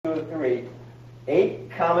series,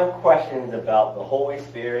 8 common questions about the Holy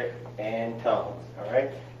Spirit and tongues. All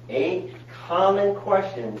right? 8 common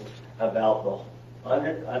questions about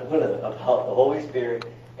the Holy Spirit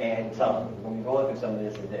and tongues. We're going to be going through some of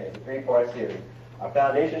this today. It's a 3-part series. Our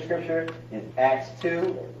foundation scripture is Acts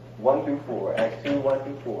 2, 1 through 4. Acts 2, 1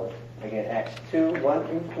 through 4. Again, Acts 2, 1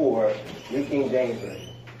 through 4, New King James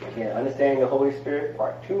Version. Again, understanding the Holy Spirit,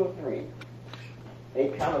 part 2 of 3.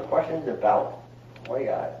 8 common questions about,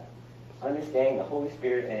 God, understanding the Holy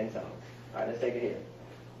Spirit and tongues. All right, let's take it here.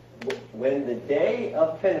 When the day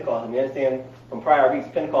of Pentecost, and we understand from prior weeks,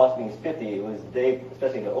 Pentecost means 50. It was the day,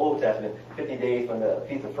 especially in the Old Testament, 50 days from the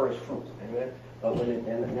Feast of First Fruits. Amen? But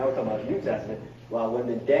and now we're talking about the New Testament. Well, when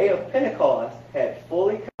the day of Pentecost had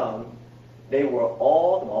fully come, they were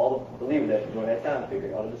all the believers that during that time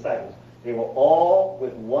period, all the disciples, they were all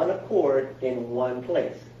with one accord in one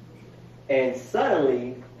place. And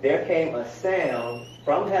suddenly there came a sound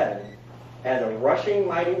from heaven as a rushing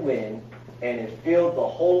mighty wind, and it filled the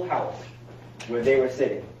whole house where they were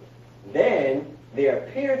sitting. Then there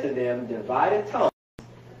appeared to them divided tongues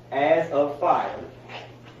as of fire,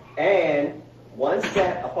 and one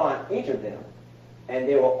sat upon each of them. And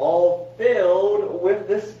they were all filled with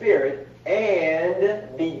the Spirit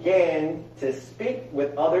and began to speak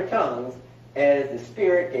with other tongues as the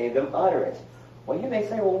Spirit gave them utterance. Well, you may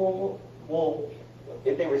say, well,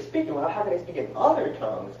 if they were speaking, well, how can they speak in other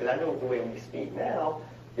tongues? Because I know the way we speak now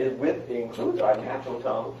it includes our natural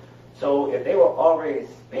tongue. So if they were already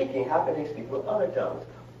speaking, how can they speak with other tongues?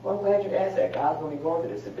 Well, I'm glad you asked that. God's going to be going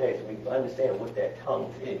through this today so we can understand what that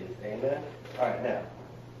tongue is. Amen? All right,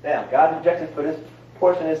 now, God's objective for this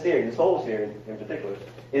portion of this series, this whole series in particular,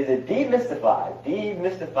 is to demystify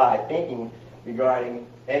thinking regarding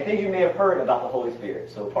and things you may have heard about the Holy Spirit.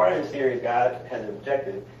 So part of this series, God has an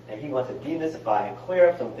objective, and He wants to demystify and clear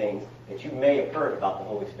up some things that you may have heard about the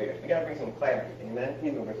Holy Spirit. We got to bring some clarity. Amen?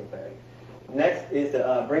 He's going to bring some clarity. Next is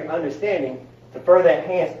to bring understanding to further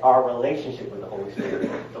enhance our relationship with the Holy Spirit.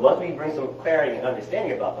 So once we bring some clarity and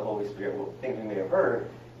understanding about the Holy Spirit, things we may have heard,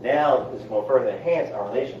 now this is going to further enhance our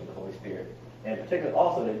relationship with the Holy Spirit. And particularly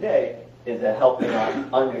also today is to help in our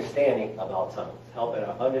understanding about tongues. Help in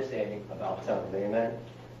our understanding about tongues. Amen?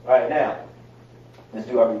 All right, now, let's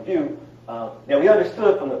do our review. Now, we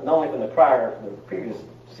understood not only from the previous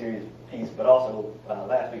series piece, but also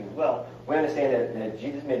last week as well, we understand that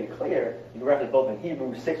Jesus made it clear, he referenced both in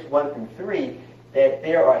Hebrews 6, 1 through 3, that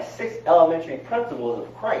there are 6 elementary principles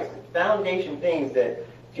of Christ, foundation things that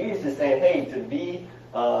Jesus is saying, hey, to be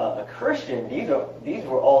a Christian, these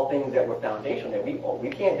were all things that were foundational, that we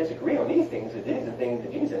can't disagree on these things, because these are things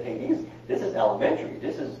that Jesus said, hey, this is elementary,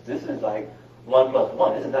 this is like 1 plus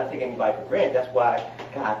 1. This is not taking anybody for granted. That's why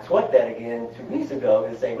God taught that again 2 weeks ago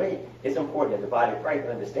and saying, wait, it's important that the body of Christ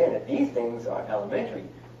understand that these things are elementary.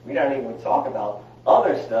 We don't even talk about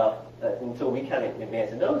other stuff until we kind of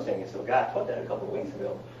advance in those things. So God taught that a couple of weeks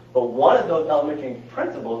ago. But one of those elementary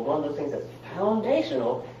principles, one of those things that's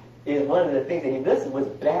foundational, is one of the things that he listed was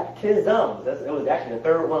baptisms. It was actually the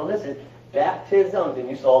third one listed, baptisms. And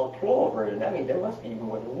you saw the plural version. That means there must be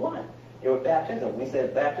more than one. It was baptism. We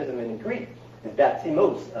said baptism in the Greek is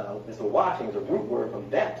baptimos. It's a washing. It's a root word from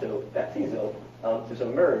baptizo, to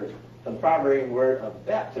submerge. From the primary word of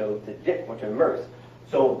bapto, to dip or to immerse.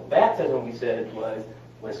 So baptism, we said, was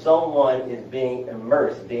when someone is being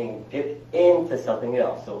immersed, being dipped into something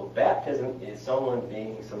else. So baptism is someone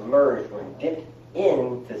being submerged or dipped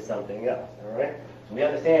into something else. All right? So we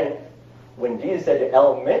understand when Jesus said the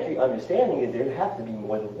elementary understanding is there has to be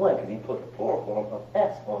more than one, because he put the plural form of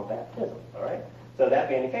S on baptism. All right? So that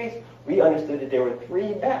being the case, we understood that there were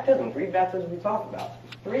 3 baptisms we talked about.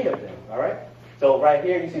 3 of them. All right? So right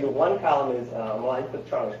here, you see the one column is, well, I put the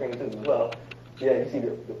chart on the screen too as well. Yeah, you see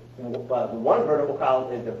the one vertical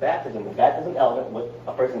column is the baptism element, what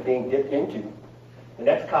a person being dipped into. The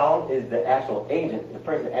next column is the actual agent, the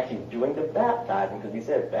person actually doing the baptizing, because we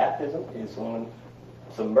said baptism is someone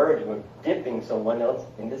submerging or dipping someone else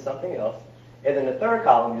into something else. And then the third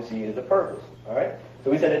column you see is the purpose. All right? So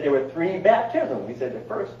we said that there were 3 baptisms. We said the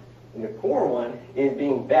first, and the core one, is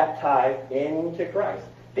being baptized into Christ.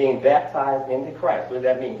 Being baptized into Christ. What does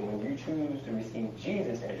that mean? When you choose to receive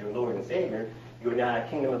Jesus as your Lord and Savior, you're now a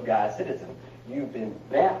kingdom of God citizen. You've been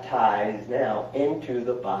baptized now into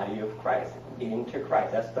the body of Christ. Into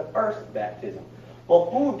Christ. That's the first baptism. Well,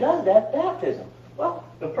 who does that baptism? Well,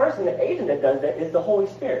 the person, the agent that does that is the Holy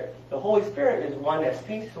Spirit. The Holy Spirit is one that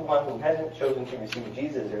speaks to one who hasn't chosen to receive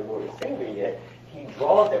Jesus as their Lord and Savior yet. He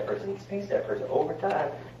draws that person, he speaks to that person over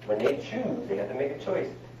time. When they choose, they have to make a choice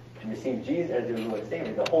to receive Jesus as their Lord and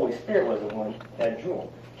Savior. The Holy Spirit was the one that drew them.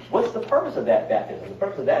 What's the purpose of that baptism? The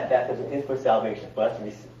purpose of that baptism is for salvation, for us to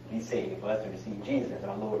be saved, for us to receive Jesus as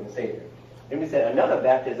our Lord and Savior. Then we said another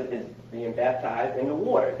baptism is being baptized in the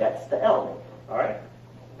water. That's the element. All right?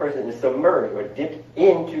 Person is submerged or dipped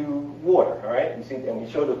into water. All right? You see, and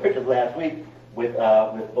we showed the pictures last week with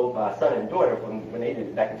both my son and daughter when they did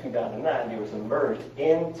it back in 2009. They were submerged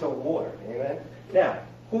into water. Amen. Now,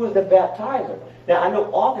 who is the baptizer? Now, I know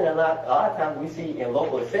often a lot of times we see in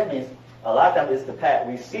local assemblies, a lot of times it's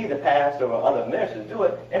we see the pastor or other ministers do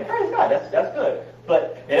it, and praise God, that's good.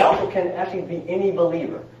 But it also can actually be any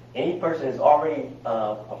believer. Any person is already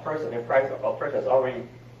a person in Christ, or a person that's already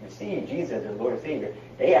received Jesus as their Lord and Savior.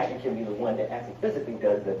 They actually can be the one that actually physically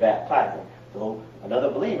does the baptizing. So another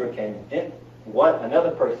believer can dip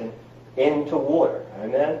another person into water.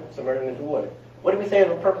 Amen? Submerge them into water. What do we say is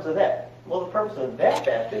the purpose of that? Well, the purpose of that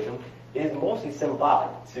baptism is mostly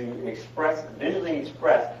symbolic, to visually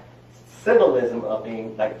express symbolism of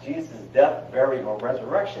being like Jesus' death, burial, or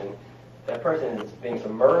resurrection. That person is being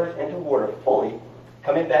submerged into water fully,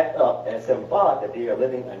 coming back up, as symbolic that they are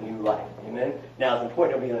living a new life. Amen? Now, it's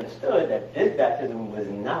important that we understood that this baptism was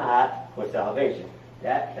not for salvation.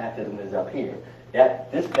 That baptism is up here.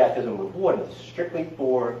 This baptism with water is strictly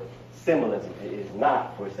for symbolism. It is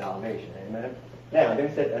not for salvation. Amen? Now, then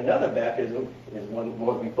we said another baptism is one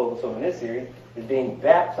we focus on in this series, is being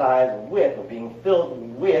baptized with, or being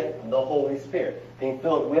filled with the Holy Spirit. Being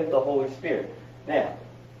filled with the Holy Spirit. Now,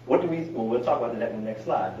 we'll talk about that in the next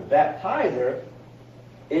slide. The baptizer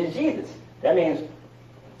is Jesus. That means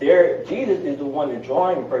Jesus is the one that's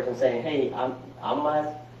drawing the person, saying, hey, I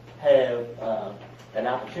must have an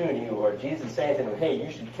opportunity, or Jesus is saying to them, hey,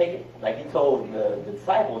 you should take it, like he told the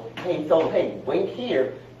disciples, he told them, hey, wait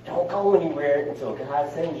here, don't go anywhere until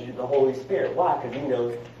God sends you the Holy Spirit. Why? Because he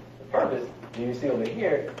knows the purpose, you see over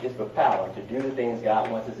here, is for power, to do the things God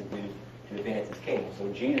wants us to do to advance his kingdom.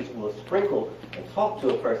 So Jesus will sprinkle and talk to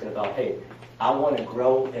a person about, hey, I want to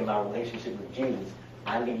grow in my relationship with Jesus.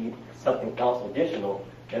 I need something else additional.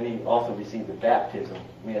 Let me also receive the baptism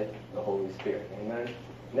with the Holy Spirit. Amen?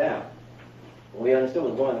 Now, what we understood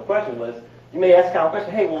was one of the questions was, you may ask kind of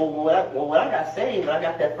question, hey, when I got saved, when I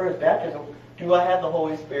got that first baptism, do I have the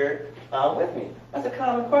Holy Spirit with me? That's a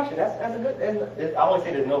common question. That's a good, and I always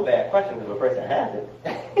say there's no bad question, because if a person has it,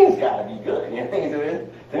 it's got to be good. You know?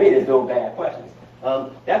 To me, there's no bad questions.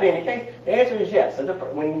 That being the case, the answer is yes. So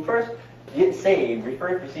when you first get saved,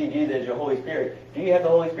 first receive Jesus as your Holy Spirit, do you have the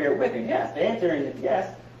Holy Spirit with you? Yes. The answer is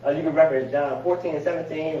yes. You can reference John 14 and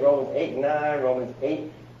 17, Romans 8 and 9, Romans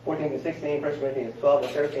 8, 14 and 16, 1 Corinthians 12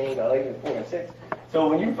 and 13, Galatians 4 and 6. So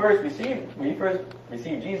when you first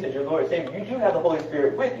receive Jesus as your Lord and Savior, you do have the Holy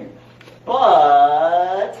Spirit with you.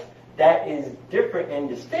 But that is different and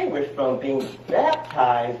distinguished from being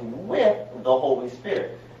baptized with the Holy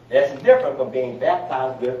Spirit. That's different from being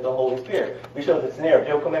baptized with the Holy Spirit. We showed the scenario.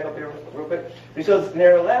 Joe, come back up here real quick. We showed the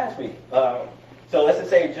scenario last week. So let's just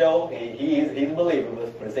say Joe, he's a believer,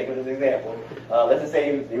 for the sake of this example. Let's just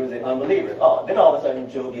say he was an unbeliever. Then all of a sudden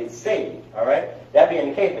Joe gets saved. All right? That being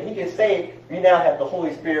the case, when he gets saved, we now have the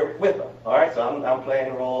Holy Spirit with him. All right? So I'm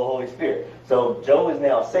playing the role of the Holy Spirit. So Joe is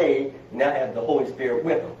now saved, now has the Holy Spirit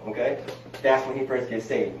with him. Okay? That's when he first gets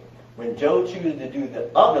saved. When Joe chooses to do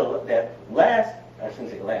I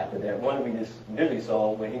shouldn't say last, but that one we just visually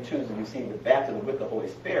saw, when he chooses to receive the baptism with the Holy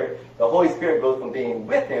Spirit goes from being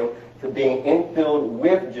with him to being infilled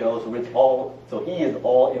with Joe, so he is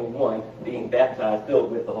all in one, being baptized,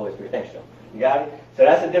 filled with the Holy Spirit. Thanks, Joe. You got it? So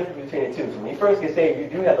that's the difference between the two. So when you first get saved, you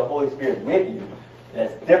do have the Holy Spirit with you.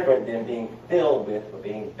 That's different than being filled with or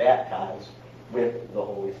being baptized with the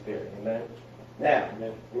Holy Spirit. Amen? Now,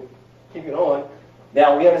 keeping on.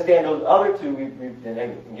 Now, we understand those other two, and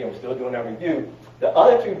again, we're still doing our review. The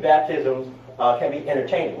other two baptisms can be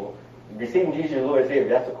interchangeable. Receiving Jesus as Lord and Savior,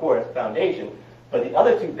 that's the core, that's the foundation. But the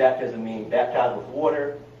other two baptisms mean baptized with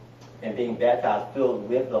water and being baptized filled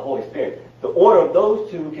with the Holy Spirit. The order of those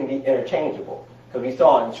two can be interchangeable. Because we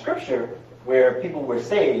saw in Scripture where people were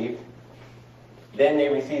saved, then they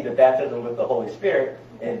received the baptism with the Holy Spirit,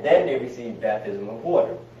 and then they received baptism with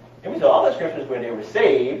water. And we saw other Scriptures where they were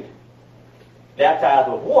saved,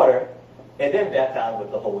 baptized with water, and then baptized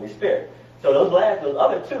with the Holy Spirit. So those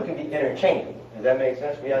other two can be interchangeable. Does that make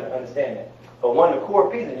sense? We have to understand that. But one of the core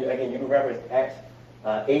pieces, again, you can reference Acts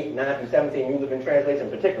 8, 9 through 17, New Living Translation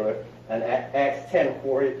in particular, and Acts 10,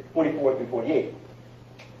 44 through 48.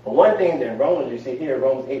 But one thing that in Romans, you see here,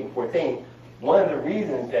 Romans 8 and 14, one of the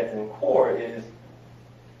reasons that's in core is,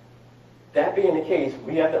 that being the case,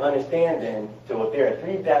 we have to understand then, so if there are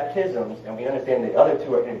three baptisms, and we understand the other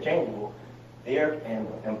two are interchangeable,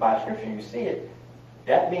 and by Scripture you see it,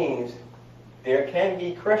 that means there can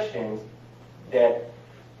be Christians that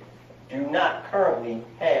do not currently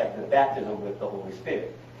have the baptism with the Holy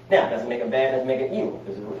Spirit. Now, doesn't make it bad, doesn't make it evil,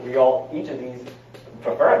 because we all, each of these,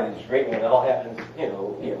 preferably is great when it all happens,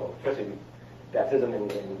 especially baptism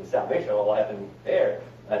and salvation all happen there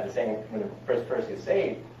at the same, when the first person gets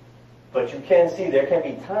saved. But you can see there can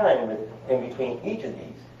be time in between each of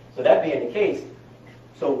these. So that being the case,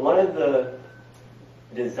 so one of the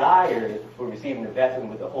desires for receiving the baptism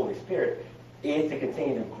with the Holy Spirit is to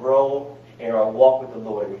continue to grow in our walk with the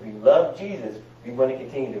Lord. If we love Jesus, we want to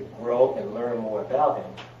continue to grow and learn more about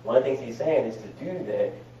him. One of the things he's saying is to do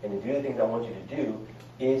that, and to do the things I want you to do,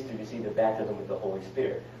 is to receive the baptism with the Holy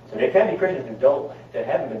Spirit. So there can be Christians that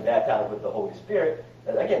haven't been baptized with the Holy Spirit.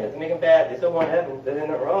 Again, doesn't make them bad. They still want to heaven. There's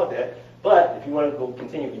nothing wrong with that. But if you want to go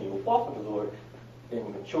continue in your walk with the Lord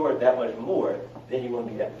and mature that much more, then you want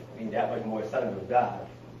to be that much more sons of God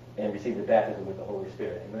and receive the baptism with the Holy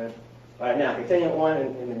Spirit. Amen. All right, now, continuing on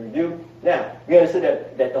in the review. Now, we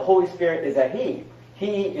understood that the Holy Spirit is a He.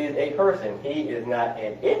 He is a person. He is not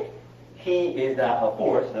an it. He is not a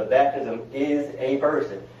force. The baptism is a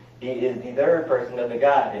person. He is the third person of the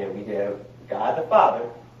Godhead. We have God the Father,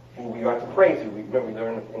 who we are to pray to. Remember, we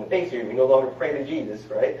learned in the faith here, we no longer pray to Jesus,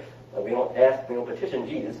 right? We don't petition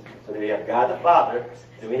Jesus. So then we have God the Father,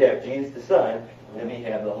 then we have Jesus the Son, and then we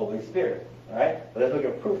have the Holy Spirit. All right? So let's look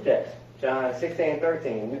at proof text. John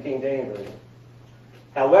 16:13, New King James Version.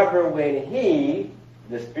 However, when He,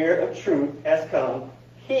 the Spirit of truth, has come,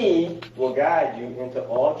 He will guide you into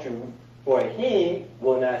all truth, for He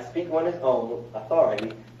will not speak on His own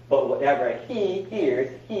authority, but whatever He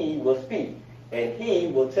hears, He will speak, and He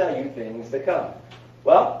will tell you things to come.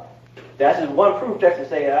 Well, that's just one proof text to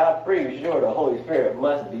say, I'm pretty sure the Holy Spirit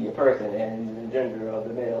must be a person, and the gender of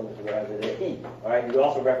the male is rather than he. All right, you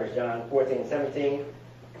also reference John 14:17,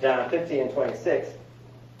 John 15:26,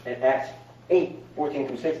 and Acts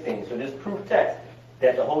 8:14-16. So this proof text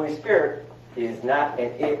that the Holy Spirit is not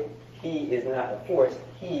an it, He is not a force,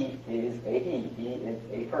 He is a He. He is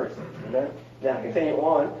a person. Amen? Now, continue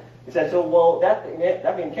on. It says, so, well, that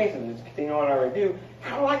being the case, let's continue on our review.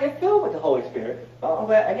 How do I get filled with the Holy Spirit? Well, I'm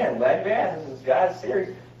glad you asked. This is God's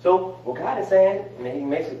series. So, what God is saying, and He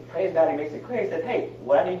makes it, praise God, He makes it clear. He said, hey,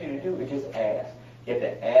 what I need you to do is just ask. You have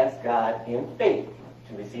to ask God in faith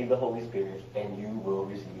to receive the Holy Spirit, and you will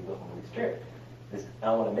receive the Holy Spirit. I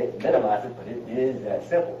don't want to minimize it, but it is that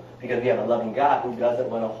simple. Because we have a loving God who doesn't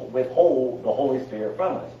want to withhold the Holy Spirit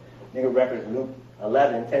from us. You can reference Luke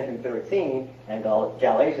 11:10-13, and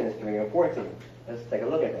Galatians 3:14. Let's take a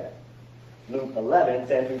look at that. Luke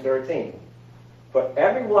 11:10-13. For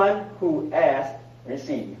everyone who asks,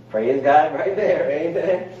 receives. Praise God right there.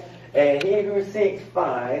 Amen. And he who seeks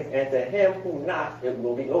finds, and to him who knocks it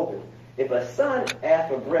will be opened. If a son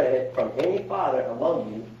asks for bread from any father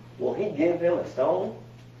among you, will he give him a stone?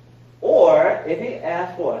 Or if he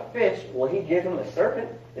asks for a fish, will he give him a serpent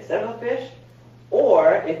instead of a fish?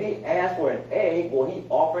 Or if he asks for an egg, will he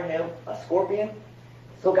offer him a scorpion?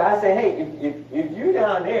 So God said, hey, if you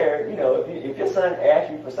down there, if your son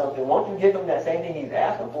asks you for something, won't you give him that same thing he's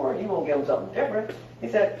asking for? You won't give him something different. He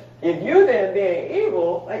said, if you then being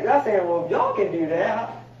evil, like God saying, well, if y'all can do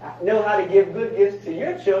that, know how to give good gifts to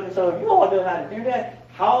your children, so if you all know how to do that,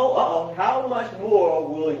 how much more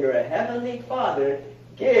will your heavenly Father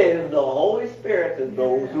give the Holy Spirit to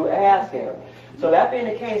those who ask Him? So that being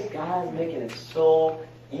the case, God is making it so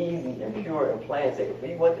easy and pure and plain. Say, if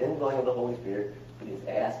we want the indwelling of the Holy Spirit, we just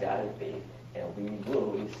ask God in faith, and we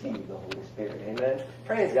will receive the Holy Spirit. Amen.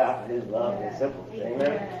 Praise God for His love and simpleness.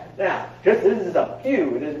 Amen. Now, this is a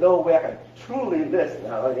few. There's no way I can truly list.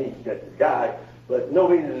 Now, I need to get this guy, but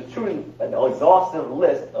nobody is truly an exhaustive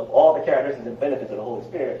list of all the characteristics and benefits of the Holy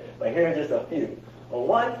Spirit. But here's just a few. Well,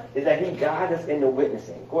 one is that He guides us in the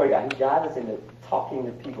witnessing. Glory to God. He guides us in the talking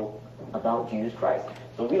to people about Jesus Christ.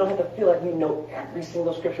 So we don't have to feel like we know every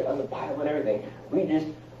single scripture of the Bible and everything. We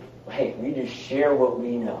just share what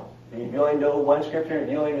we know. If you only know one scripture, if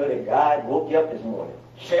you only know that God woke you up this morning,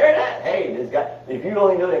 share that. Hey, this God. If you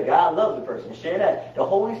only know that God loves the person, share that. The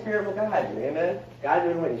Holy Spirit will guide you. Amen. God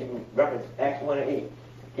is witness. You can reference Acts 1:8.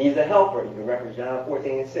 He's a helper. You can reference John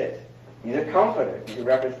 14:6. He's a comforter. You can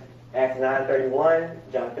reference Acts 9:31,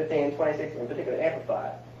 John 15:26, in particular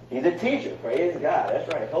Amplified. He's a teacher. Praise God.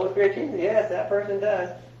 That's right. The Holy Spirit teaches. Yes, that person does.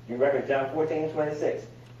 You reference John 14:26.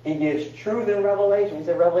 He gives truth and revelation. He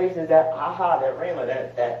said revelation is that aha, that rhema,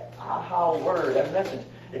 that aha word, that message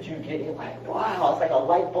that you get. You're like, wow, it's like a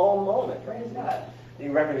light bulb moment. Praise God.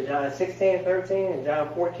 You reference John 16:13 and John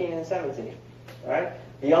 14:17. All right?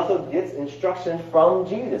 He also gets instruction from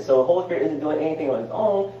Jesus. So the Holy Spirit isn't doing anything on His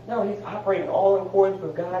own. No, He's operating all in accordance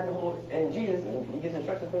with God and Jesus. And He gets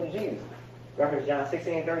instruction from Jesus. Reference John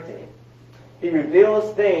 16:13. He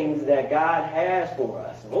reveals things that God has for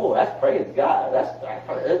us. Oh, that's praise God.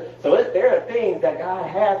 So there are things that God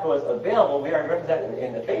has for us available. We are represented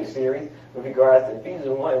in the faith series with regards to Ephesians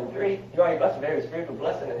 1 and 3. You already blessed with every spiritual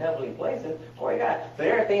blessing in heavenly places. Glory to God. So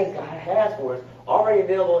there are things God has for us already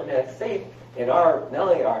available in that safe in our, not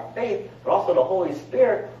only our faith, but also the Holy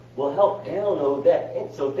Spirit will help download that.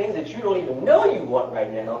 And so things that you don't even know you want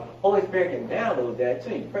right now, Holy Spirit can download that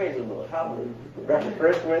to you. Praise the Lord. Hallelujah. Reference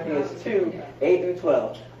 1 Corinthians 2, 8 through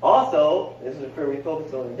 12. Also, this is where we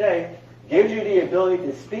focus on today, gives you the ability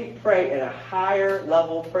to speak, pray in a higher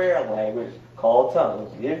level prayer language called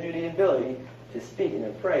tongues. Gives you the ability to speak and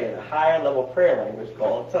to pray in a higher level prayer language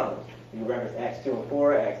called tongues. You reference Acts 2 and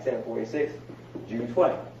 4, Acts 10 and 46, Jude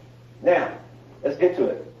 20. Now, let's get to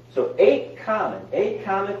it. So 8 common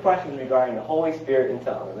questions regarding the Holy Spirit and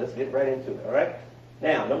tongues. Let's get right into it, all right?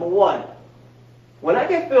 Now, number 1, when I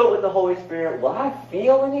get filled with the Holy Spirit, will I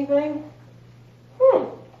feel anything?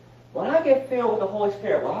 When I get filled with the Holy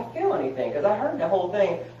Spirit, will I feel anything? Because I heard the whole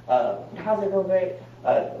thing. How's it go, babe?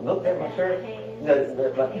 Looked at my shirt.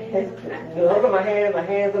 Look at my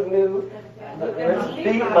hands look new.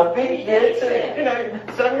 My feet get it too. You know,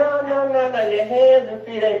 so no. Your hands and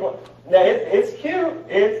feet ain't going. Now, it's cute.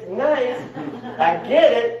 It's nice. I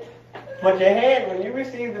get it. But your hand, when you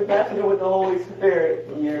receive the baptism with the Holy Spirit,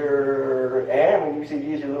 when you receive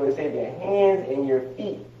Jesus, your Lord and Savior, your hands and your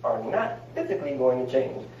feet are not physically going to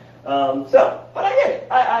change. But I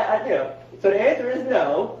get it. So the answer is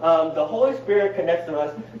no. The Holy Spirit connects to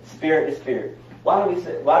us spirit to spirit. Why do we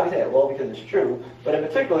say that? Well, because it's true. But in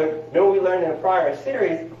particular, we learned in a prior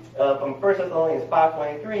series from 1 Thessalonians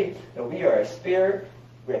 5:23 that we are a spirit.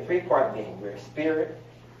 We're a 3-part being. We're a spirit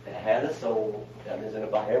that has a soul that lives in a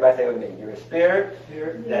body. Everybody say it with me. You're a spirit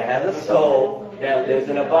that has a soul that lives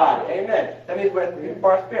in a body. Amen. That means we're a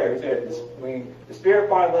 3-part spirit. The spirit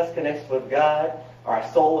part of us connects with God. Our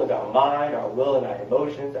soul is our mind, our will, and our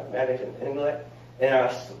emotions, our imagination, and intellect. And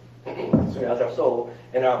that's our soul.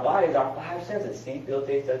 And our body is our 5 senses: see, feel,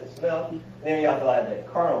 taste, touch, and smell. And then we also have that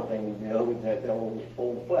carnal thing, with that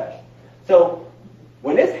old flesh. So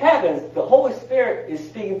when this happens, the Holy Spirit is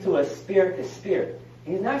speaking to us spirit to spirit.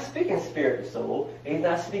 He's not speaking spirit to soul. He's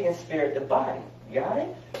not speaking spirit to body. You got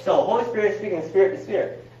it? So the Holy Spirit is speaking spirit to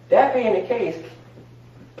spirit. That being the case,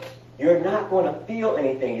 you're not going to feel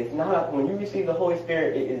anything. It's not when you receive the Holy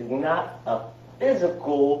Spirit, it is not a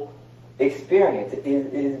physical experience. It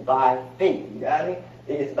is by faith. You got it?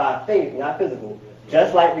 It is by faith, not physical.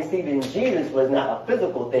 Just like receiving Jesus was not a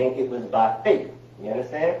physical thing, it was by faith. You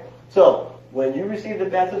understand? So when you receive the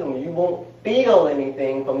baptism, you won't feel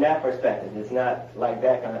anything from that perspective. It's not like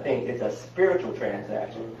that kind of thing. It's a spiritual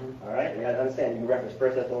transaction. All right? You got to understand. You reference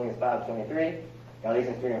 1 Thessalonians 5:23,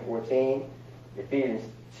 Galatians 3 and 14, Ephesians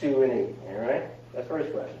 2 and 8. All right? That's the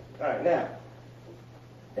first question. All right,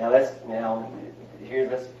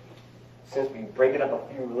 since we breaking up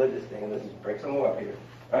a few religious things, let's just break some more up here.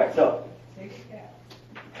 All right, so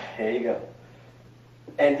here you go.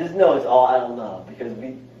 And just know it's all out of love, because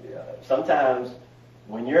sometimes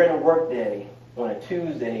when you're in a work day on a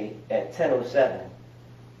Tuesday at 10:07,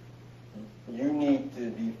 you need to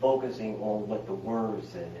be focusing on what the Word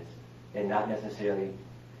says and not necessarily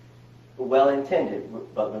well-intended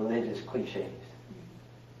but religious cliches.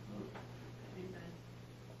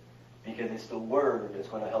 Because it's the Word that's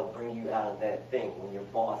going to help bring you out of that thing when your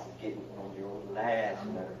boss is getting on your last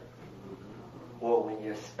nerve, or when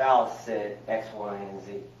your spouse said X, Y, and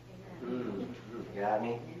Z. You got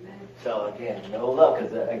me? So again, no love,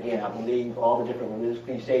 because again, I believe all the different religious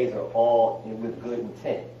cliches are all with good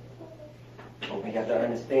intent. But we have to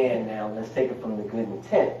understand now, let's take it from the good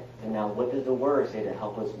intent. And now what does the Word say to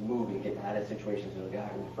help us move and get out of situations so God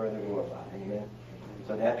can further glorify? Amen?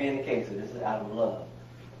 So that being the case, so this is out of love.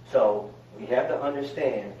 So we have to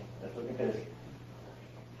understand, let's look at this.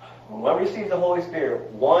 When one receives the Holy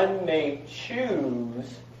Spirit, one may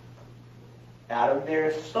choose out of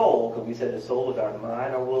their soul, because we said the soul is our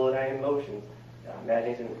mind, our will, and our emotions, our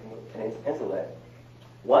imagination, and intellect.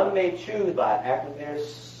 One may choose by act of their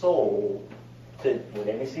soul to, when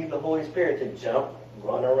they receive the Holy Spirit, to jump,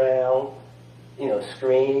 run around,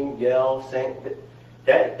 scream, yell, sing.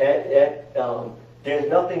 There's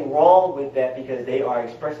nothing wrong with that, because they are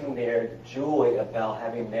expressing their joy about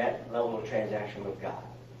having that level of transaction with God.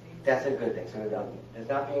 That's a good thing. So it's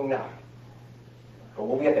not being knocked. But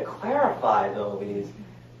what we have to clarify, though, is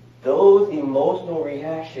those emotional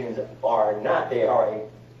reactions they are a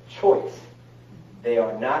choice. They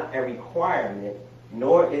are not a requirement,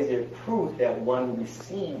 nor is it proof that one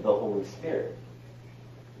received the Holy Spirit.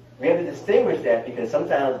 We have to distinguish that, because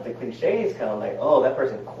sometimes the cliches come like, oh, that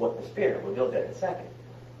person caught the Spirit. We'll deal with that in a second.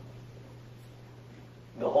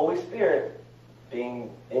 the Holy Spirit being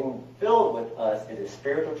filled with us is a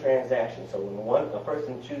spiritual transaction. So when a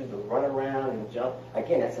person chooses to run around and jump,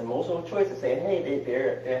 again, that's an emotional choice of saying, hey,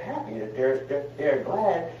 they're happy, that they're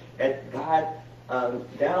glad that God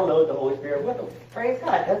downloaded the Holy Spirit with them. Praise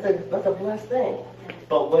God. That's a blessed thing.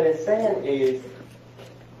 But what it's saying is,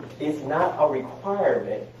 it's not a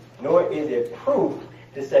requirement, nor is it proof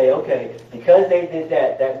to say, okay, because they did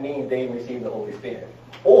that, that means they received the Holy Spirit.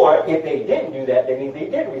 Or if they didn't do that, that means they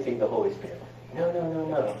didn't receive the Holy Spirit.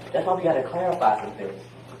 No. That's why we got to clarify some things.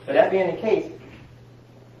 So that being the case,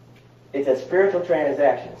 it's a spiritual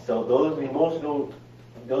transaction. So those emotional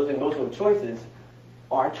choices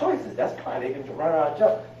are choices. That's fine. They can run around and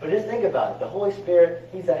jump. But just think about it. The Holy Spirit,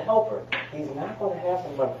 He's a helper. He's not going to have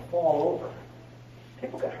someone fall over.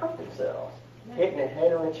 People can hurt themselves, hitting their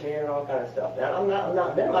head on a chair and all kind of stuff. Now, I'm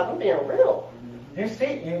not minimizing. I'm being real. You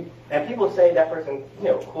see, and people say that person,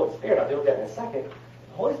 quote Spirit. I'll deal with that in a second.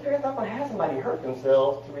 The Holy Spirit's not going to have somebody hurt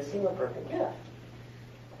themselves to receive a perfect gift.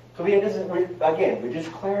 So we're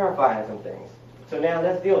just clarifying some things. So now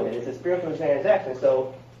let's deal with it. It's a spiritual transaction,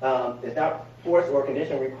 so it's not force or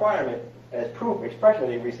condition requirement as proof, expression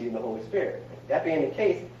they receive the Holy Spirit. That being the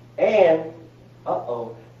case, and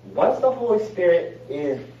once the Holy Spirit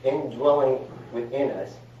is indwelling within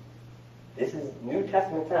us, this is New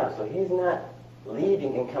Testament time, so He's not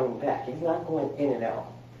leaving and coming back. He's not going in and out.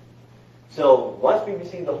 So once we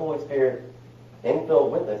receive the Holy Spirit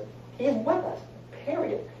infilled with us, He's with us,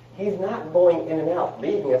 period. He's not going in and out,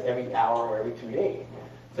 leaving us every hour or every 2 days.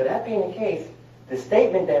 So that being the case, the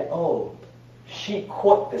statement that, she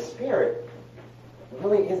caught the Spirit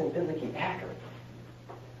really isn't biblically accurate.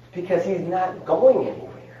 Because He's not going anywhere.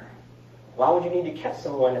 Why would you need to catch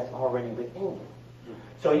someone that's already within you?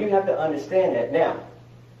 So you have to understand that. Now,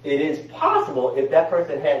 it is possible, if that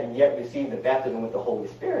person hadn't yet received the baptism with the Holy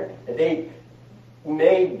Spirit, that they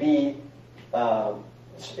may be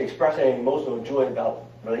expressing emotional joy about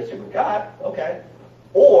relationship with God, okay,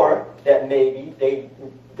 or that maybe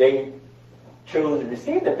they chose to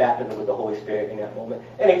receive the baptism with the Holy Spirit in that moment,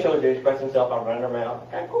 and they chose to express themselves by running around.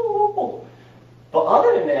 Okay, cool. But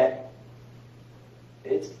other than that,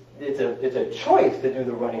 it's a choice to do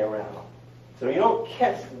the running around. So you don't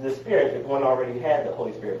catch the Spirit if one already had the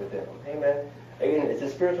Holy Spirit within them. Amen. Again, it's a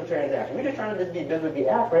spiritual transaction. We're just trying to just be biblically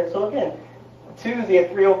accurate. So again, Tuesday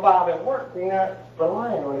at 3:05 at work, we're not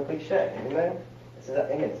relying on a cliche. Amen.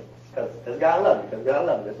 Again, because God loves you. Because God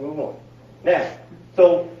loves you. Let's move on. Now,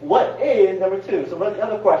 so what is number 2? So what's the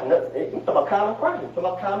other question? You talk about common questions. Talk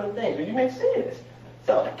about common things. But you may see this.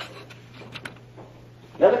 So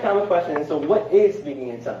another common question is, so what is speaking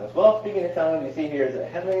in tongues? Well, speaking in tongues, you see here is a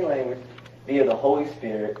heavenly language via the Holy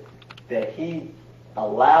Spirit that He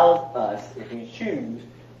allows us, if we choose,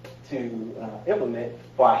 to implement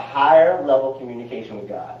for a higher level communication with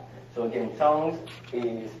God. So again, tongues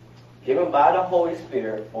is given by the Holy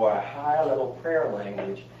Spirit for a higher level prayer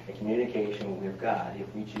language and communication with God,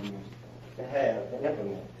 if we choose to have and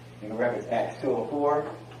implement. You can reference Acts 2 and 4,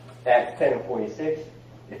 Acts 10 and 46,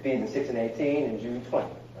 Ephesians 6 and 18, and Jude 20.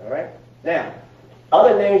 All right? Now,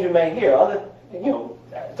 other names you may hear, other names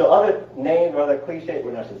or other cliches,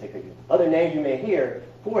 well, not to say cliches, other names you may hear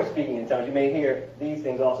for speaking in tongues. You may hear these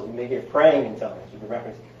things also. You may hear praying in tongues. You can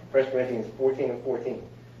reference 1 Corinthians 14 and 14.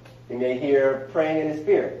 You may hear praying in the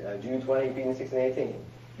Spirit, Jude 20, Ephesians 6 and 18.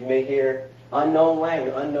 You may hear unknown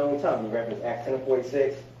language, unknown tongue. You reference Acts 10 and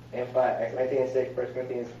 46, and 5, Acts 19 and 6, 1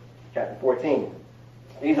 Corinthians chapter 14.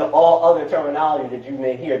 These are all other terminology that you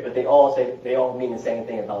may hear, but they all mean the same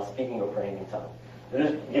thing about speaking or praying in tongues. So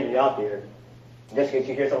just getting it out there. Just in case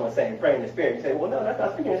you hear someone saying pray in the Spirit, you say, well, no, that's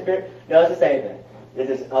not speaking in the Spirit. No, it's the same thing.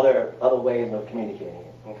 There's just other ways of communicating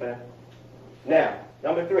it. Okay? Now,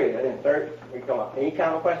 number 3, and then third, we come up. Any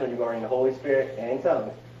common questions regarding the Holy Spirit and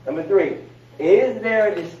tongues? Number 3, is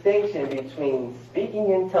there a distinction between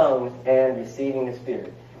speaking in tongues and receiving the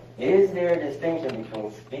Spirit? Is there a distinction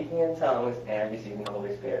between speaking in tongues and receiving the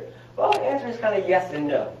Holy Spirit? Well, the answer is kind of yes and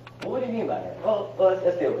no. Well, what do you mean by that? Well,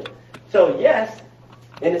 let's deal with it. So, yes,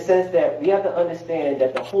 in the sense that we have to understand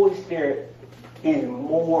that the Holy Spirit is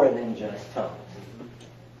more than just tongues.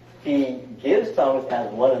 He gives tongues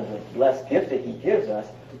as one of the blessed gifts that He gives us,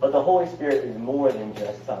 but the Holy Spirit is more than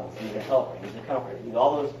just tongues. He's a helper. He's a comforter. He's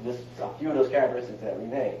a few of those characteristics that we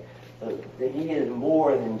named. So He is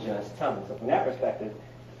more than just tongues. So from that perspective,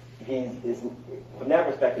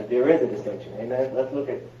 there is a distinction. Amen. Let's look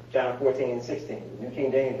at John 14 and 16, the New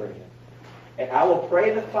King James Version. And I will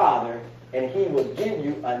pray the Father, and He will give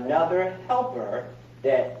you another helper,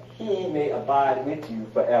 that He may abide with you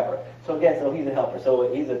forever. So again, He's a helper.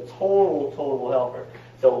 So He's a total helper.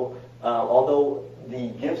 So although the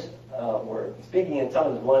gifts or speaking in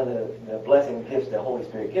tongues is one of the blessing gifts that the Holy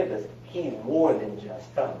Spirit gives us. He's more than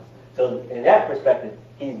just tongues. So in that perspective,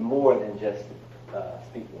 he's more than just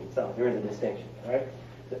speaking in tongues. There is a distinction, all right?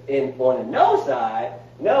 So on the no side,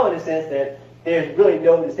 no in the sense that there's really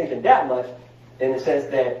no distinction that much, in the sense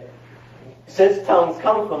that since tongues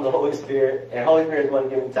come from the Holy Spirit, and the Holy Spirit is one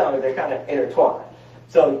giving tongues, they're kind of intertwined.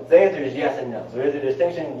 So the answer is yes and no. So there's a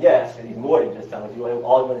distinction, yes, and he's more than just tongues. You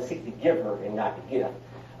always want to seek the giver and not the gift.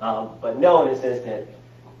 But no in the sense that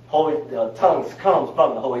tongues comes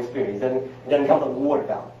from the Holy Spirit. It doesn't come from the water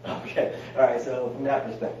fountain. Okay. All right. So from that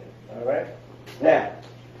perspective. All right.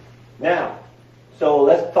 Now. So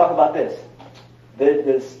let's talk about this. The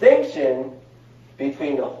distinction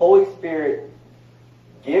between the Holy Spirit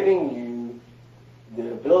giving you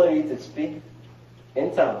the ability to speak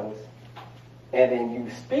in tongues and then you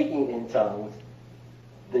speaking in tongues,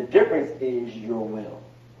 the difference is your will.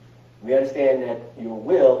 We understand that your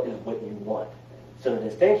will is what you want. So the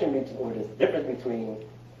distinction between, or the difference between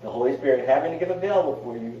the Holy Spirit having to give available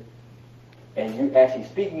for you and you actually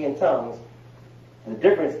speaking in tongues, the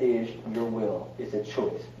difference is your will. It's a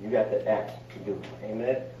choice. You got to act to do it.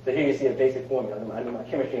 Amen? So here you see a basic formula. I know my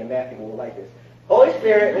chemistry and math people will like this. Holy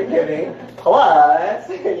Spirit giving plus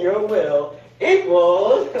your will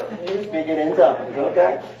equals you speaking in tongues.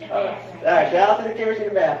 Okay? All right. Shout out to the chemistry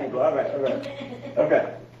and math people. All right.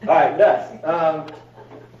 Okay. All right.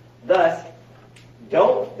 Thus,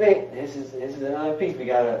 don't think, this is another piece we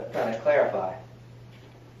got to kind of clarify.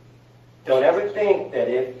 Don't ever think that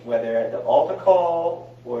whether at the altar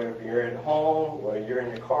call, or if you're at home, or you're in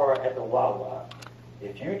your car at the Wawa,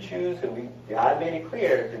 if you choose, because God made it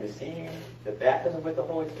clear, to receive the baptism with the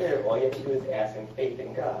Holy Spirit, all you have to do is ask in faith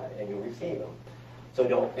in God, and you'll receive Him. So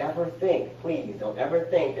don't ever think, please, don't ever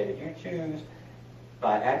think that if you choose,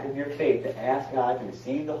 by act of your faith, to ask God to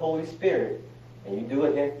receive the Holy Spirit, and you do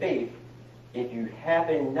it in faith, if you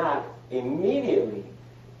happen not immediately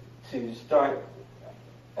to start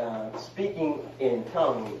speaking in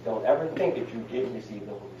tongues, don't ever think that you didn't receive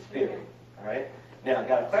the Holy Spirit. All right? Now, I've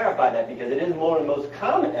got to clarify that because it is one of the most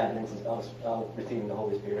common evidences of receiving the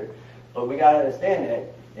Holy Spirit. But we got to understand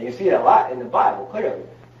that, and you see it a lot in the Bible, clearly.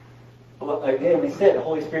 But again, we said the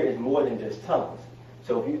Holy Spirit is more than just tongues.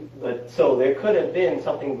 So there could have been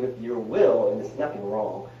something with your will, and there's nothing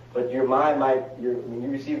wrong. But your mind when you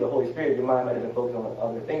receive the Holy Spirit, your mind might have been focused on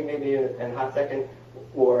other things, maybe in a hot second,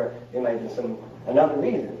 or it might have been another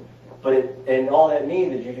reason. And all that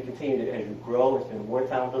means is you can continue to, as you grow and spend more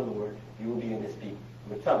time with the Lord, you will begin to speak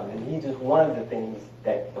with tongues. And He's just one of the things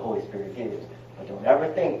that the Holy Spirit gives. But don't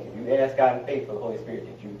ever think, if you ask God in faith for the Holy Spirit,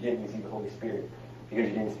 that you didn't receive the Holy Spirit because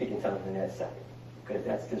you didn't speak in tongues in that second. Because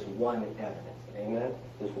that's just one evidence. Amen?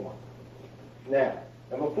 Just one. Now,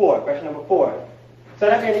 question number 4. So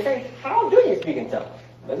that being the case, how do you speak in tongues?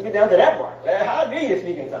 Let's get down to that part. How do you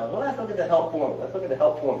speak in tongues? Well, let's look at the help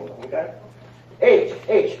formula. Okay?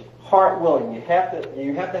 H. Heart willing. You have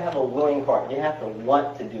to have a willing heart. You have to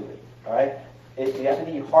want to do it. All right? You have to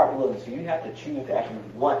be heart willing. So you have to choose to actually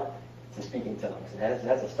want to speak in tongues. And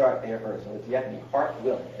that's a start there first. So you have to be heart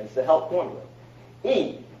willing. It's the help formula.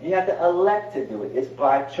 E. You have to elect to do it. It's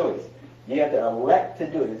by choice. You have to elect to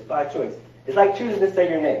do it. It's by choice. It's like choosing to say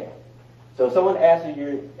your name. So if someone asks you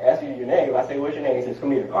your name, I say, what's your name? He says,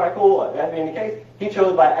 Kamir. All right, cool. That being the case, he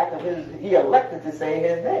chose by act of he elected to say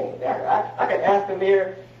his name. I can ask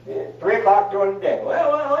Kamir 3 o'clock during the day.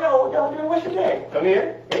 Well, what's your name?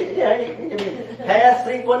 Kamir? Yeah, he can be half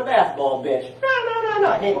asleep on the basketball bench.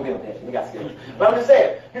 No, he ain't going to be on the bench. We got skills. But I'm just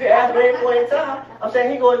saying, you can ask him at any point in time. I'm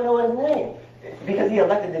saying he going to know his name because he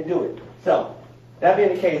elected to do it. So, that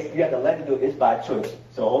being the case, you have to elect to do it. It's by choice.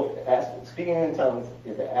 So speaking in tongues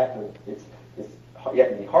is an act of, you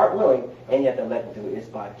have to be heart willing and you have to elect to do it. It's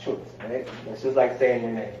by choice. Right? It's just like saying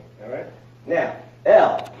your name. All right? Now,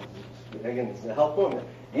 L. Again, this is a help formula.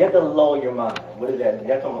 You have to lull your mind. What is that?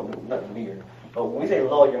 You're not talking about nothing weird. But when we say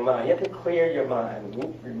lull your mind, you have to clear your mind.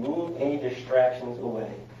 Remove any distractions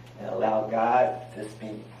away and allow God to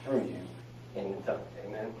speak through you in the tongues.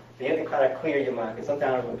 Amen? So you have to kind of clear your mind. Because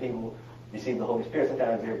sometimes when people receive the Holy Spirit,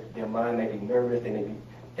 sometimes their mind may be nervous, they may be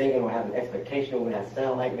thinking or having an expectation of what that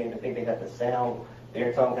sound like, maybe they think they got to sound,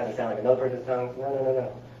 their tongue has to sound like another person's tongue. No.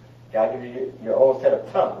 God gives you your own set of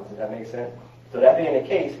tongues, does that make sense? So that being the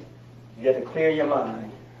case, you have to clear your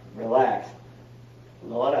mind, relax,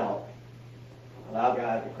 lull it out, allow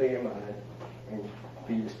God to clear your mind, and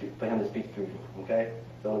for Him to speak through you, okay?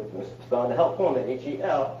 So we're spelling the help form, the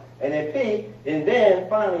H-E-L, and then P, and then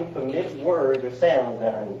finally permit words or sounds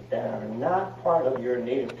that are not part of your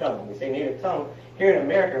native tongue. When we say native tongue, here in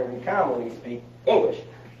America we commonly speak English.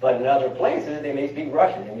 But in other places, they may speak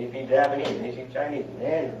Russian, they may speak Japanese, they may speak Chinese,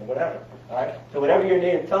 Mandarin, whatever. All right? So whatever your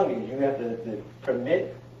native tongue is, you have to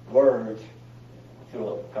permit words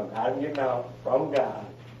to come out of your mouth from God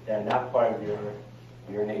that are not part of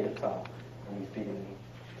your native tongue when you speak in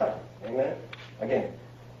tongue. Amen? Again,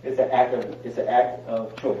 it's an act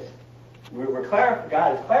of choice.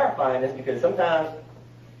 God is clarifying this because sometimes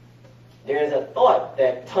there's a thought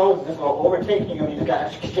that tongues are just going to overtake you and you just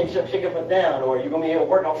got to shake up and down, or you're going to be able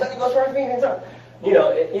to work on something goes first and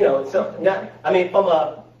something. So not, I mean, from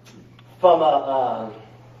a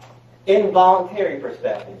involuntary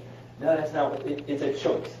perspective, no, that's not what it's a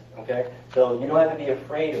choice. Okay? So you don't have to be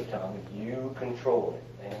afraid of tongues. You control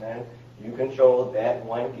it. Amen? You control that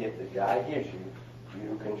one gift that God gives you.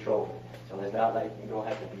 You control it. So it's not like you don't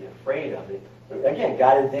have to be afraid of it. But again,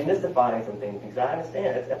 God is demystifying some things because I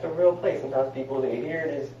understand that's a real place. Sometimes people, they hear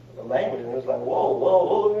this language and it's like,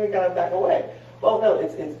 whoa, we gotta back away. Well, no,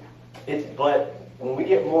 but when we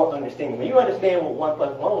get more understanding, when you understand what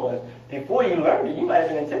 1 + 1 was, before you learned it, you might have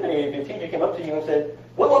been intimidated if your teacher came up to you and said,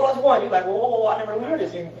 what 1 + 1? You're like, whoa, I never heard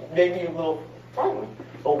this. You may be a little frightened.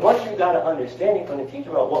 But once you got an understanding from the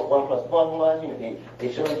teacher about what 1 + 1 was,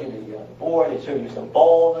 they showed you the board, they showed you some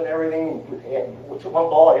balls and everything. You took one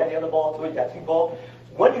ball, you had the other ball to it, you got 2 balls.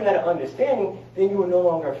 Once you had an understanding, then you were no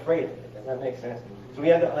longer afraid of it. Does that make sense? So we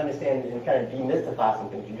have to understand and kind of demystify some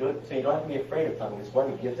things. So you don't have to be afraid of tongues. It's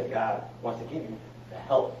one of the gifts that God wants to give you to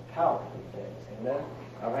help power things. Amen?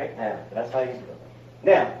 All right? Now, that's how you do it.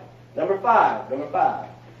 Now, number five.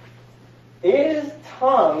 Is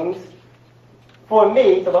tongues, for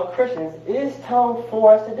me, about Christians, is tongues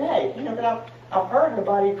for us today? I've heard in the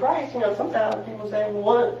body of Christ, sometimes people say,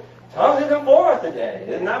 well, tongues isn't for us today.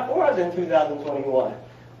 It's not for us in 2021.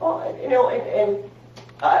 Well,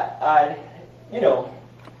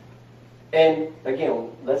 and again,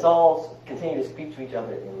 let's all continue to speak to each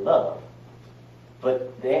other in love.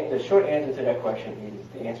 But the short answer to that question is,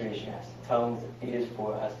 the answer is yes. Tongues is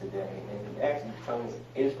for us today. And actually, tongues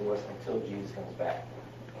is for us until Jesus comes back.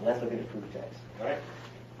 And let's look at the proof text. All right?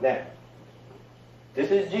 Now,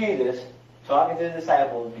 this is Jesus talking to the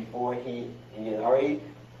disciples before he had already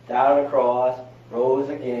died on the cross, rose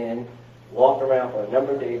again, walked around for a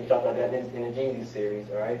number of days. We talked about that in the Jesus series,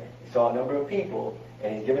 all right? He saw a number of people,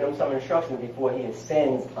 and he's giving them some instructions before he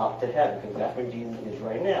ascends up to heaven, because that's where Jesus is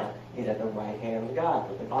right now. He's at the right hand of God,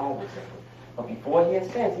 what the Bible says. But before he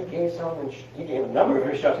ascends, he gave a number of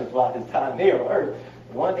instructions while his time here on earth.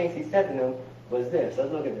 One of the things he said to them was this.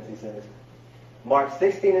 Let's look at this. He says, Mark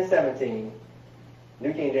 16 and 17,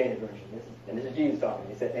 New King James Version. This is Jesus talking.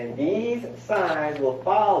 He said, and these signs will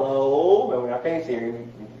follow. Remember, in our faith series,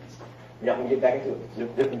 we're not going to get back into it. There's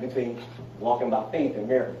a difference between walking by faith and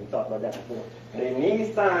miracles. We talked about that before. And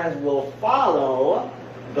these signs will follow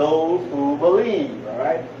those who believe. All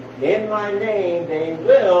right? In my name, they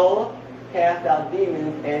will cast out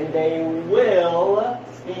demons, and they will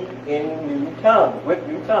speak in new tongues, with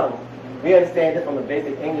new tongues. We understand this from a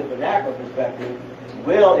basic English vernacular perspective.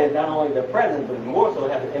 Will is not only the present, but more so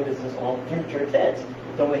has an emphasis on future tense.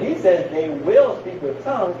 So when he says they will speak with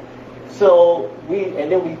tongues,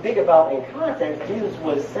 then we think about in context, Jesus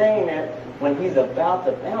was saying that when he's about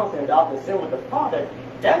to bounce and about to ascend with the Father,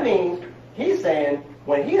 that means he's saying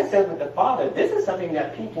when he ascends with the Father, this is something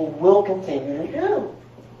that people will continue to do.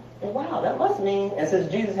 And wow, that must mean, and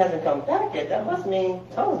since Jesus hasn't come back yet, that must mean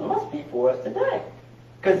tongues must be for us today.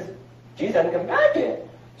 Because Jesus hasn't come back yet.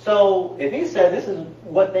 So if he said this is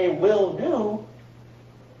what they will do,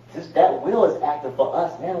 that will is active for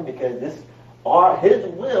us now, because his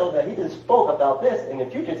will that he just spoke about this in the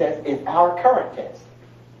future tense is our current tense.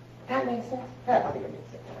 That makes sense? Yeah, I think it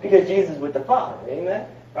makes sense. Because Jesus is with the Father. Amen?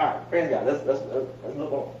 All right, praise God. Let's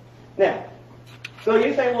look on. Now, so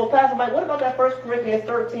you say, well, Pastor Mike, what about that 1 Corinthians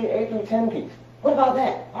 13, 8 through 10 piece? What about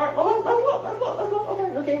that? All right, well, let's look.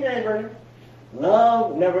 Okay, look in James Version.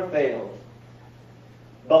 Love never fails.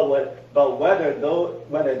 But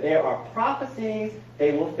whether there are prophecies,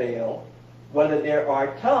 they will fail. Whether there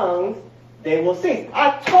are tongues, they will cease.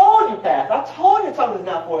 I told you, Pastor. I told you tongues is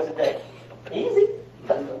not for us today. Easy.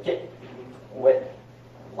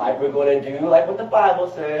 Like we're going to do, like what the Bible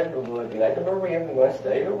says. We're going to do like the Bereans. We're going to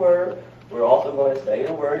study the Word. We're also going to study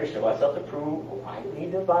the Word to show ourselves approved, rightly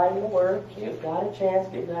dividing the Word. Give God a chance.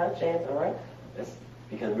 All right? That's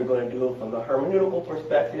because we're going to do it from a hermeneutical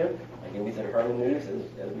perspective. Again, we said hermeneutics,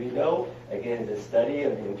 as we know, again, the study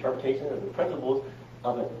of the interpretation of the principles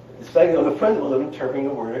of interpreting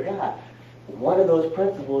the Word of God. One of those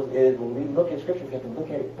principles is when we look at Scripture, we have to look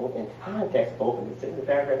at it both in context, both in the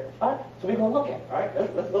paragraph. All right, so we're going to look at it. All right,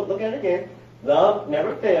 let's look at it again. Love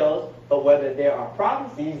never fails, but whether there are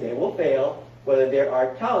prophecies, they will fail. Whether there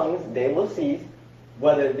are tongues, they will cease.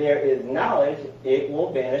 Whether there is knowledge, it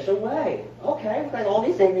will vanish away. Okay, like all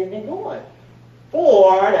these things need to be going.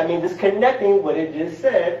 For, I mean, just connecting what it just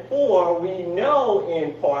said, for we know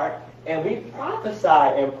in part and we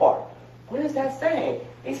prophesy in part. What is that saying?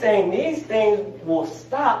 He's saying these things will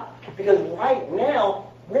stop because right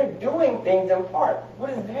now we're doing things in part.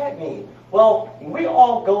 What does that mean? Well, we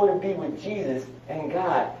all go to be with Jesus and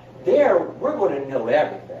God. There, we're going to know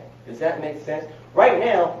everything. Does that make sense? Right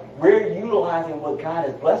now, we're utilizing what God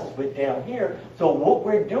has blessed us with down here. So what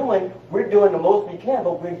we're doing the most we can,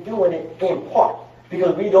 but we're doing it in part.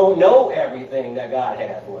 Because we don't know everything that God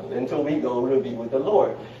has for us until we go to be with the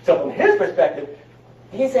Lord. So from his perspective,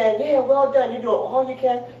 he's saying, yeah, well done. You're doing all you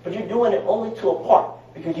can, but you're doing it only to a part.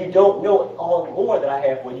 Because you don't know all the more that I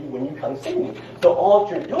have for you when you come see me. So all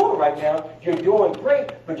you're doing right now, you're doing great,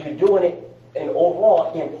 but you're doing it in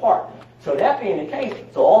overall in part. So that being the case,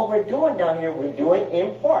 so all we're doing down here, we're doing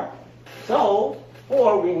in part. So,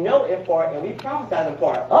 for we know in part and we prophesy in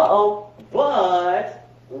part. But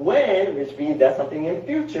when, which means that's something in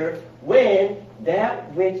future, when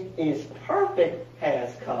that which is perfect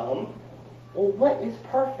has come, well, what is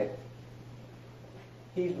perfect?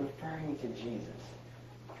 He's referring to Jesus.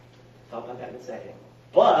 Talk about that in a second.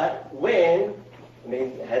 But when,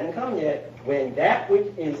 maybe it hasn't come yet, when that which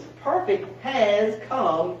is perfect has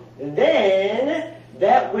come, then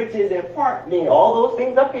that which is in part, meaning all those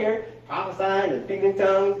things up here, prophesying and speaking in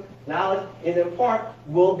tongues, knowledge is in part,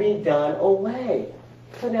 will be done away.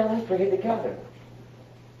 So now let's bring it together.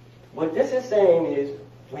 What this is saying is,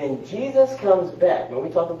 when Jesus comes back, when we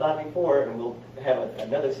talked about it before, and we'll have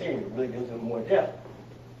another series that really goes into more depth,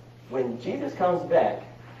 when Jesus comes back,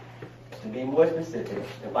 to be more specific,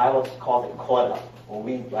 the Bible calls it caught up, or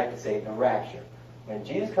we like to say the rapture. When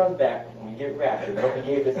Jesus comes back, when we get raptured, we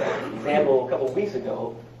gave this example a couple of weeks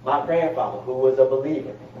ago, my grandfather, who was a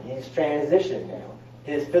believer, he's transitioned now.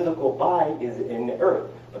 His physical body is in the earth.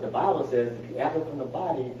 But the Bible says, if you absent from the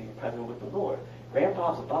body, be present with the Lord.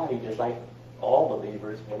 Grandpa's body, just like all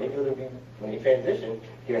believers, when they transition,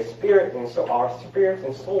 their spirit and so our spirits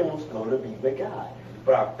and souls go to be with God.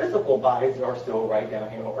 But our physical bodies are still right down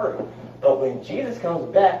here on earth. But when Jesus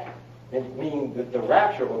comes back, meaning the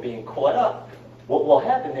rapture or being caught up, what will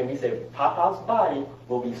happen then, we say Papa's body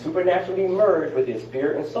will be supernaturally merged with his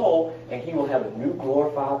spirit and soul, and he will have a new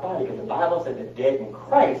glorified body. Because the Bible said the dead in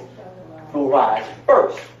Christ will rise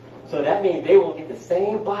first. So that means they will get the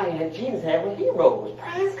same body that Jesus had when he rose.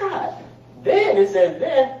 Praise God. Then it says,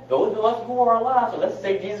 then those of us who are alive, so let's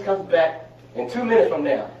say Jesus comes back in 2 minutes from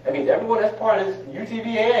now. That means everyone that's part of this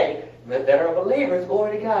UTBAA that are believers,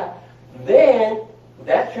 glory to God. Then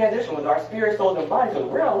that transition with our spirit, souls, and bodies, so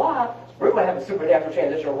we're alive, we're going to have a supernatural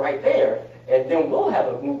transition right there. And then we'll have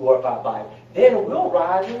a new glorified body. Then we'll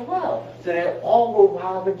rise as well. So that all will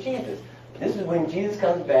rise with Jesus. This is when Jesus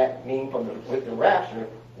comes back, meaning with the rapture,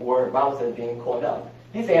 where the Bible says being caught up.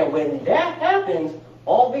 He's saying when that happens,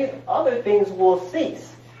 all these other things will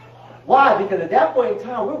cease. Why? Because at that point in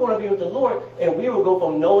time, we're going to be with the Lord, and we will go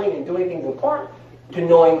from knowing and doing things in part to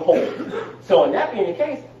knowing whole. So in that being the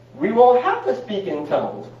case, we won't have to speak in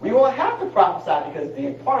tongues. We won't have to prophesy, because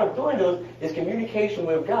the part of doing those is communication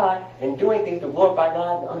with God and doing things to glorify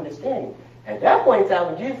God and understanding. At that point in time,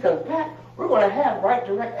 when Jesus comes back, we're going to have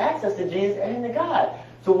direct access to Jesus and to God.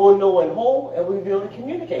 So we'll know in whole, and we'll be able to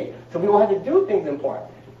communicate. So we won't have to do things in part.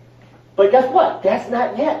 But guess what? That's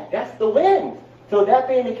not yet. That's the when. So that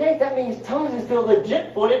being the case, that means tongues is still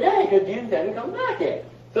legit for today, because Jesus hasn't come back yet.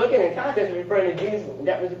 So again, in context, we're referring to Jesus,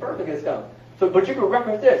 that was perfect has come. So, but you can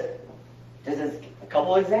reference this. This is a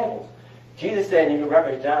couple of examples. Jesus said, you can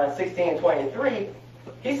reference John 16:23.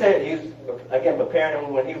 He said, he was, again, preparing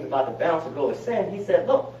him when he was about to bounce to go to sin. He said,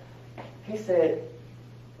 look, he said,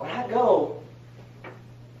 when I go,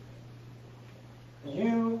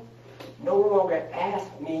 you no longer ask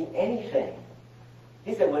me anything.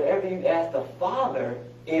 He said, whatever you ask the Father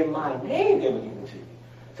in my name, they will give it to you.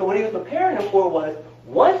 So what he was preparing them for was,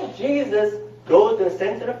 once Jesus goes to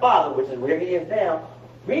ascend to the Father, which is where he is now,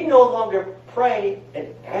 we no longer pray and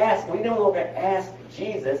ask, we no longer ask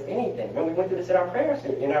Jesus anything. Remember, we went through this in our prayer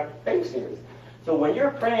series, in our faith series. So when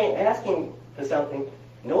you're praying, asking for something,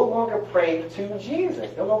 no longer pray to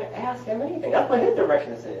Jesus. No longer ask him anything. That's what his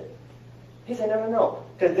direction said. He said, no,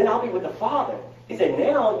 because then I'll be with the Father. He said,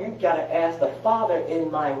 now you've got to ask the Father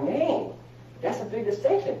in my name. That's a big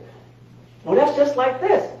distinction. Well, that's just like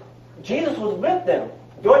this. Jesus was with them.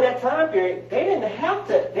 During that time period, they didn't have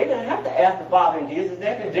to ask the Father in Jesus'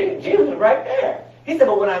 name, because Jesus was right there. He said,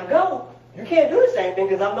 but when I go, you can't do the same thing,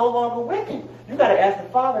 because I'm no longer with you. You've got to ask the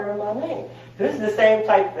Father in my name. This is the same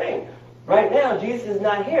type thing. Right now, Jesus is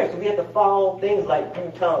not here, so we have to follow things like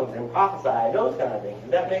new tongues and prophesy, those kind of things.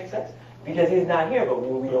 Does that make sense? Because he's not here, but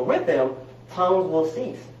when we are with him, tongues will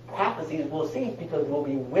cease. Prophecies will cease because we'll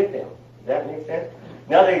be with him. Does that make sense?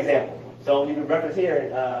 Another example. So you can reference here,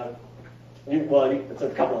 it's a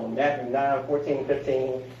couple of them. Matthew 9, 14,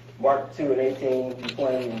 15, Mark 2 and 18 through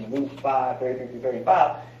 20, and Luke 5, 33 through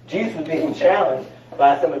 35. Jesus was being challenged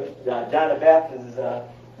by some of John the Baptist's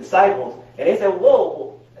disciples. And they said,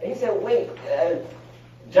 whoa. He said, wait,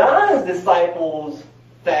 John's disciples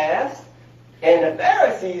fast and the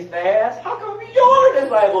Pharisees fast. How come your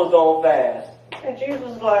disciples don't fast? And Jesus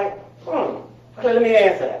was like, okay, let me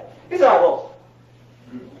answer that. He said, well,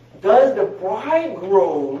 does the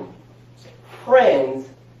bridegroom's friends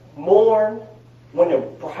mourn when the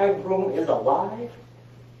bridegroom is alive?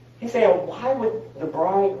 He's saying, why would the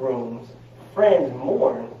bridegroom's friends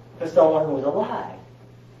mourn for someone who is alive?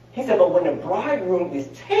 He said, but when the bridegroom is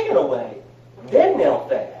taken away, then they'll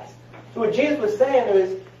fast. So what Jesus was saying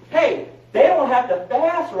is, hey, they don't have to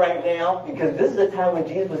fast right now because this is the time when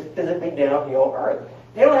Jesus was physically down here on earth.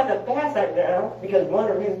 They don't have to fast right now because one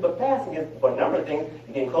of the reasons for fasting is for a number of things.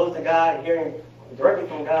 You're getting close to God, hearing directly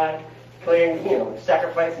from God, clearing,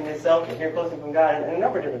 sacrificing yourself and hearing closely from God, and a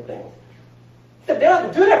number of different things. He said, they don't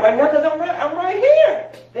have to do that right now because I'm right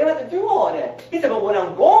here. They don't have to do all that. He said, but when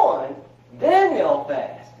I'm gone, then they'll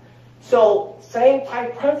fast. So, same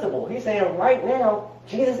type principle. He's saying right now,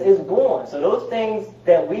 Jesus is gone. So those things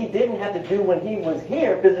that we didn't have to do when he was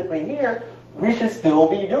here, physically here, we should still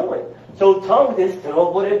be doing. So tongues is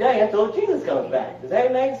still for today until Jesus comes back. Does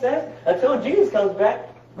that make sense? Until Jesus comes back,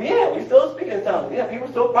 we still speaking in tongues. Yeah, people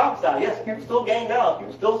still prophesy. Yes, people still gain knowledge.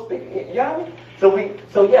 People still speak. You know what I mean?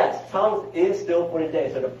 So yes, tongues is still for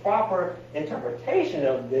today. So the proper interpretation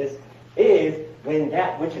of this is when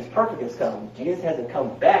that which is perfect has come. Jesus hasn't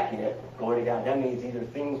come back yet. Glory to God. That means these are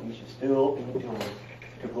things we should still be doing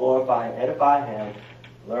to glorify and edify him,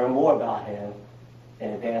 learn more about him,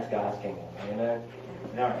 and advance God's kingdom. Amen?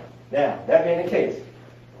 All right. Now, that being the case,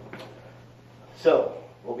 so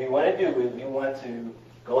what we want to do is we want to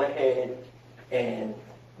go ahead and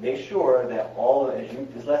make sure that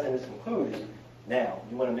this lesson is concluded. Now,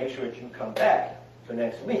 you want to make sure that you come back for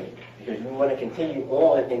next week because we want to continue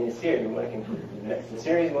on in this series. We want to conclude the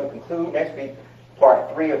series. We want to conclude next week,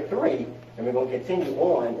 part 3 of 3, and we're going to continue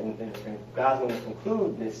on, and God's going to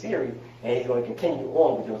conclude this series, and he's going to continue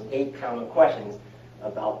on with those 8 common questions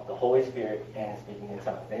about the Holy Spirit and speaking in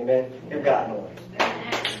tongues. Amen? Give God glory.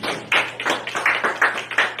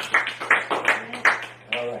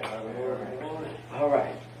 All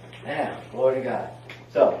right. Now, glory to God.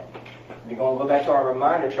 So, we're going to go back to our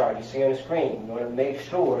reminder chart you see on the screen. You want to make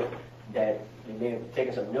sure that you're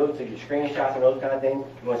taking some notes or your screenshots and those kind of things.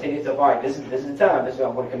 You want to say to yourself, all right, this is the time. I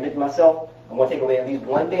want to commit to myself. I want to take away at least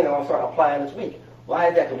one thing that I want to start applying this week. Why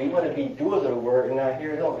is that? Because we want to be doers of the word and not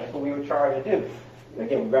hearers only. That's what we were charged to do.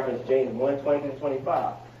 Again, we reference James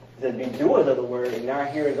 1:20-25. It says, be doers of the word and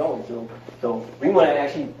not hearers only. So we want to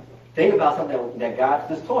actually think about something that God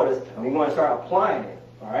just taught us, and we want to start applying it.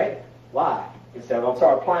 All right? Why? He said, I'm going to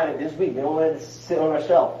start applying it this week. We don't want it to sit on our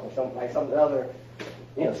shelf or some other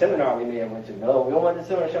seminar we may have went to. No, we don't want it to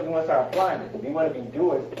sit on our shelf. We want to start applying it. But we want to be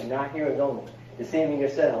doers and not hearers only. Deceiving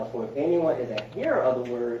yourselves. For if anyone is a hearer of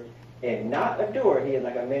the word and not a doer, he is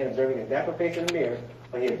like a man observing his natural face in the mirror.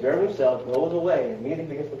 When he observes himself, goes away, and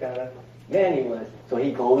immediately forgets what kind of man he was. So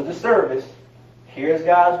he goes to service, hears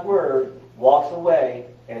God's word, walks away,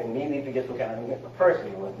 and immediately forgets what kind of person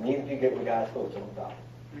he was. Immediately forgets what God spoke to him about.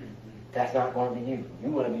 That's not going to be you. You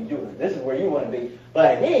want to be doing. This is where you want to be.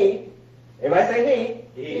 But everybody say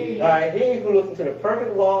he. All right, he who looks into the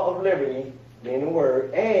perfect law of liberty, meaning the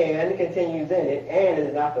word, and continues in it, and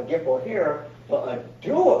is not forgetful hearer, but a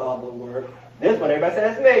doer of the word. This one, everybody say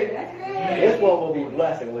that's me. That's me. This one will be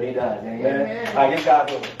blessed in what he does. Amen. All right, give God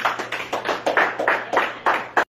glory.